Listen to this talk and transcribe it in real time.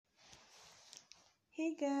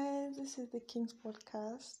Hey guys, this is the King's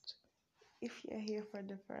Podcast. If you're here for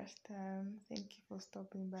the first time, thank you for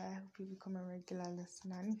stopping by. I hope you become a regular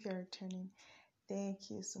listener. And if you're returning, thank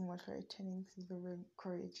you so much for returning. This is very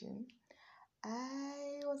encouraging.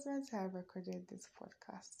 I was meant to have recorded this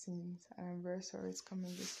podcast since, and I'm very sorry it's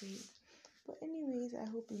coming this week. But anyways, I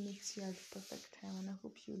hope it makes you have the perfect time, and I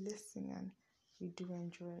hope you listen and you do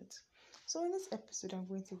enjoy it. So in this episode, I'm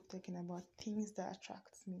going to be talking about things that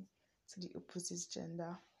attract me to the opposite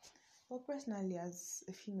gender. Well, personally, as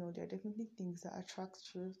a female, there are definitely things that attract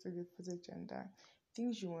you to the opposite gender,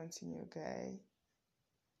 things you want in your guy,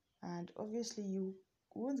 and obviously you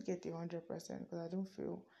won't get 100% because I don't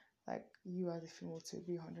feel like you as a female to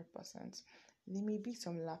be 100%. There may be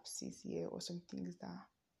some lapses here or some things that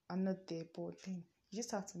are not there, but then you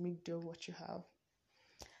just have to make do what you have.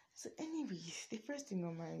 So, anyways, the first thing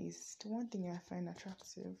on my list, the one thing I find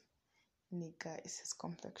attractive in a guy is his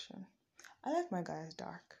complexion. I like my guys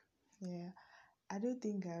dark. Yeah, I don't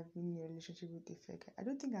think I've been in a relationship with a fair guy. I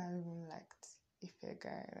don't think I even liked a fair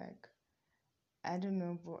guy. Like, I don't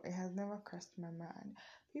know, but it has never crossed my mind.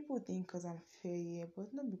 People think because I'm fair, yeah,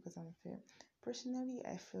 but not because I'm fair. Personally,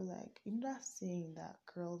 I feel like, that saying that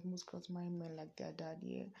most girls marry men like their dad,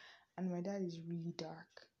 yeah, and my dad is really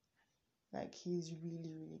dark. Like, he's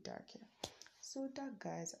really, really dark, yeah. So, dark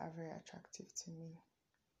guys are very attractive to me.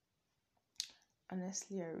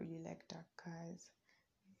 Honestly, I really like dark guys.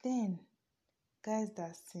 Then, guys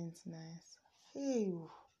that sing nice. Hey,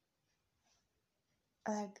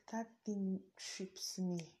 like that thing trips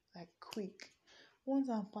me like quick. Once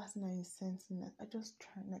I'm passing and you sentinel, I just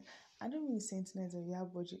try I don't mean sentinels or you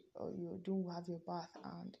have budget or you don't have your bath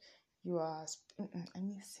and you are I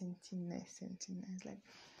mean sentinels like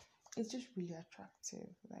it's just really attractive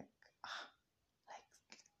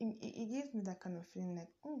it gives me that kind of feeling like,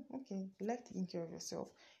 oh, okay, you like taking care of yourself.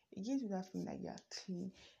 It gives me that feeling like you're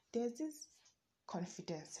clean. There's this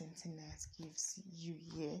confidence sentinels gives you,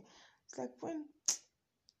 yeah. It's like when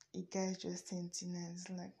a guy just sentinels,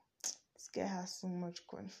 like this guy has so much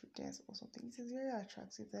confidence or something. It is very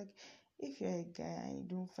attractive. Like if you're a guy and you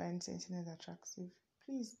don't find sentinels attractive,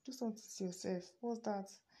 please do something to yourself. What's that?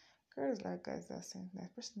 Girls like guys that are sentinels.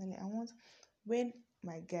 Personally, I want when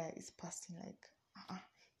my guy is passing, like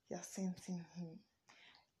you're sensing him.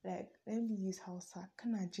 Like, let me use Hausa.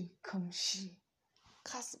 Kana jin kamshi.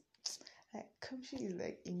 Cause like kamshi is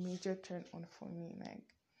like a major turn on for me. Like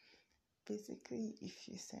basically, if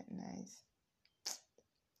you scent nice,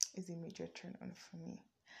 it's a major turn on for me.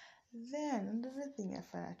 Then another thing I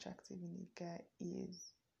find attractive in a guy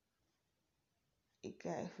is a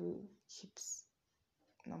guy who keeps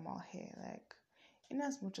normal hair. Like, in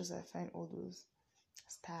as much as I find all those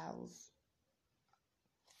styles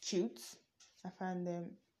cute, I find them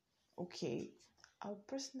okay. I would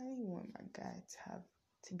personally want my guy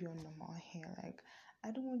to be on normal hair. Like, I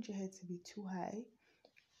don't want your hair to be too high.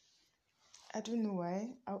 I don't know why.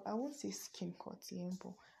 I won't say skin cut, yeah,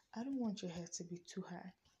 but I don't want your hair to be too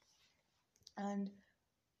high. And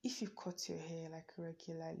if you cut your hair like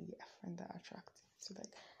regularly, I find that attractive. So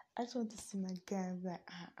like, I just want to see my guy like,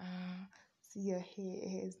 see your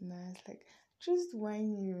hair is nice. Like, just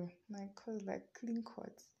whine you, like, cause like clean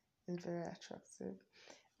cut is very attractive.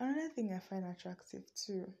 Another thing I find attractive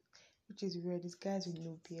too, which is weird, is guys with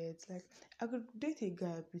no beards. Like, I could date a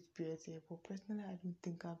guy with beards here, but personally, I don't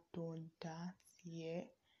think I've done that yet.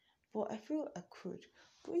 But I feel I could.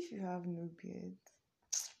 But if you have no beard,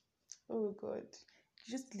 oh god,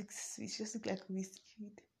 you just look sweet. You just look like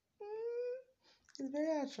whiskey. It's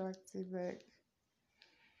very attractive. Like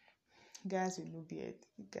guys with no beard,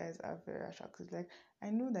 guys are very attractive. Like I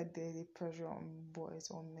know that there's a pressure on boys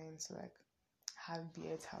or men to like have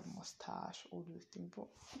beards, have mustache, all those things. But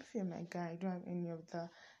if you're my guy, you don't have any of that.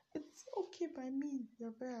 It's okay by me.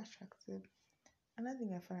 You're very attractive. Another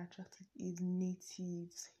thing I find attractive is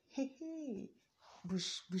natives. Hey,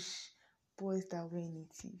 bush, boys that wear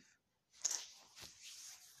native.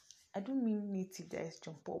 I don't mean native that is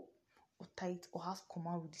jump up or tight or have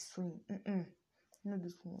command with the swing. Not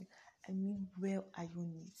this one. I mean, where are you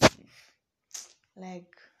native?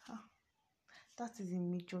 Like, that is a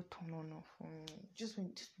major turn on for me. Just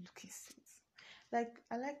look at it. Like,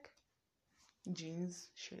 I like jeans,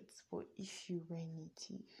 shirts, but if you wear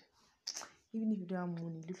native, even if you don't have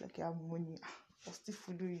money, look like you have money, I'll still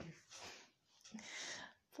follow you.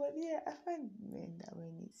 But yeah, I find men that wear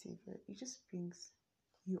native, it just brings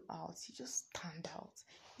you out. You just stand out.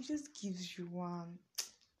 It just gives you one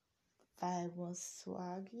vibe, one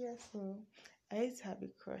swag. Yeah, so I used to have a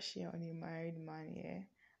crush here on a married man, yeah.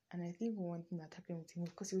 And I think one thing that happened with him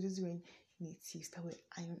because he was just wearing natives that were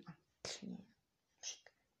iron and clean.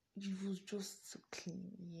 Like, it was just so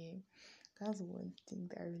clean. Yeah, that's one thing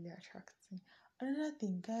that really attracts me. Another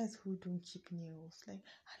thing, guys who don't keep nails, like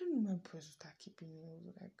I don't know my bros who start keeping nails.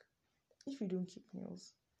 Like if you don't keep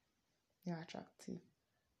nails, you're attractive.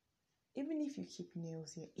 Even if you keep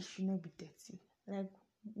nails, yeah, it should not be dirty. Like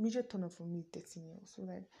major turn off for me is dirty nails. So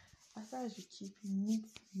like as far as you keep neat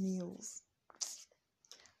nails,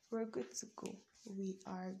 we're good to go. We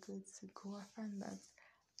are good to go. I find that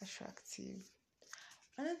attractive.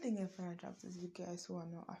 Another thing I find attractive is the guys who are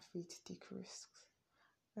not afraid to take risks.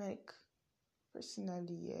 Like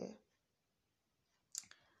personally, yeah,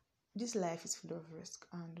 this life is full of risk,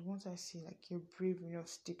 and once I see like you're brave enough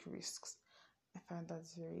to take risks, I find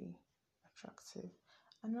that's very attractive.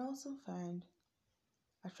 And I also find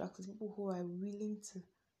attractive people who are willing to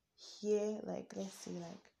hear, like let's say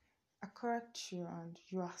like I correct you and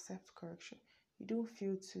you accept correction. You don't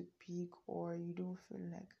feel too big or you don't feel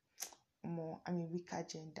like more, I mean, weaker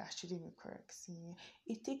gender shouldn't be correct. See,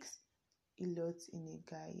 it takes a lot in a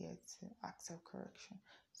guy yet to accept correction.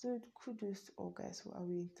 So kudos to all guys who are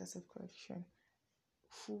willing to accept correction,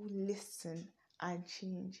 who listen and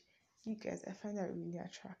change. You guys, I find that really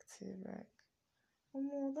attractive. Like, oh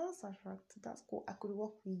no, that's attractive. That's cool. I could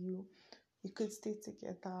work with you. We could stay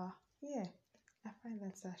together. Yeah, I find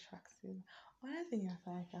that attractive. Another thing I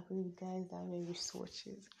find attractive is guys that wear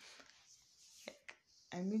wristwatches.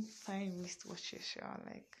 I mean, fine wristwatches, yeah.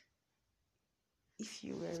 Like, if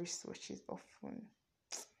you wear wristwatches often,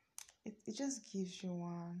 it just gives you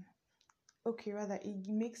one. Okay, rather, it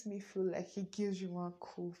makes me feel like it gives you one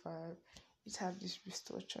cool vibe. You have this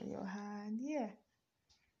wristwatch on your hand. Yeah,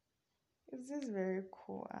 it's just very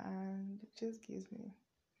cool and it just gives me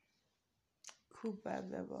cool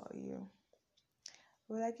vibes about you.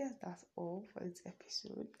 Well, I guess that's all for this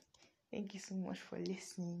episode. Thank you so much for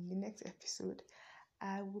listening. The next episode,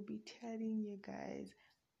 I will be telling you guys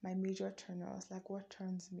my major turn-offs, like what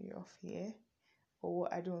turns me off here, or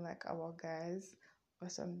what I don't like about guys, or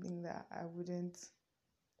something that I wouldn't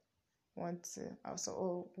want to.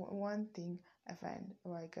 Also, one thing I find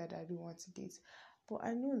about a guy that I don't want to date. But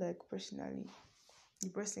I know, like personally, the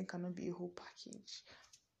person cannot be a whole package.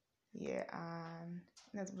 Yeah, and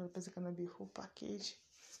that person cannot be a whole package.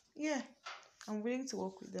 Yeah, I'm willing to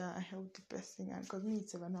work with that and help the person, and because me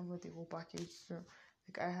itself, I'm not the whole package, so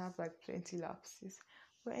like I have like plenty lapses.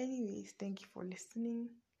 But anyways, thank you for listening,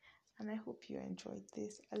 and I hope you enjoyed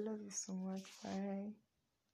this. I love you so much. Bye.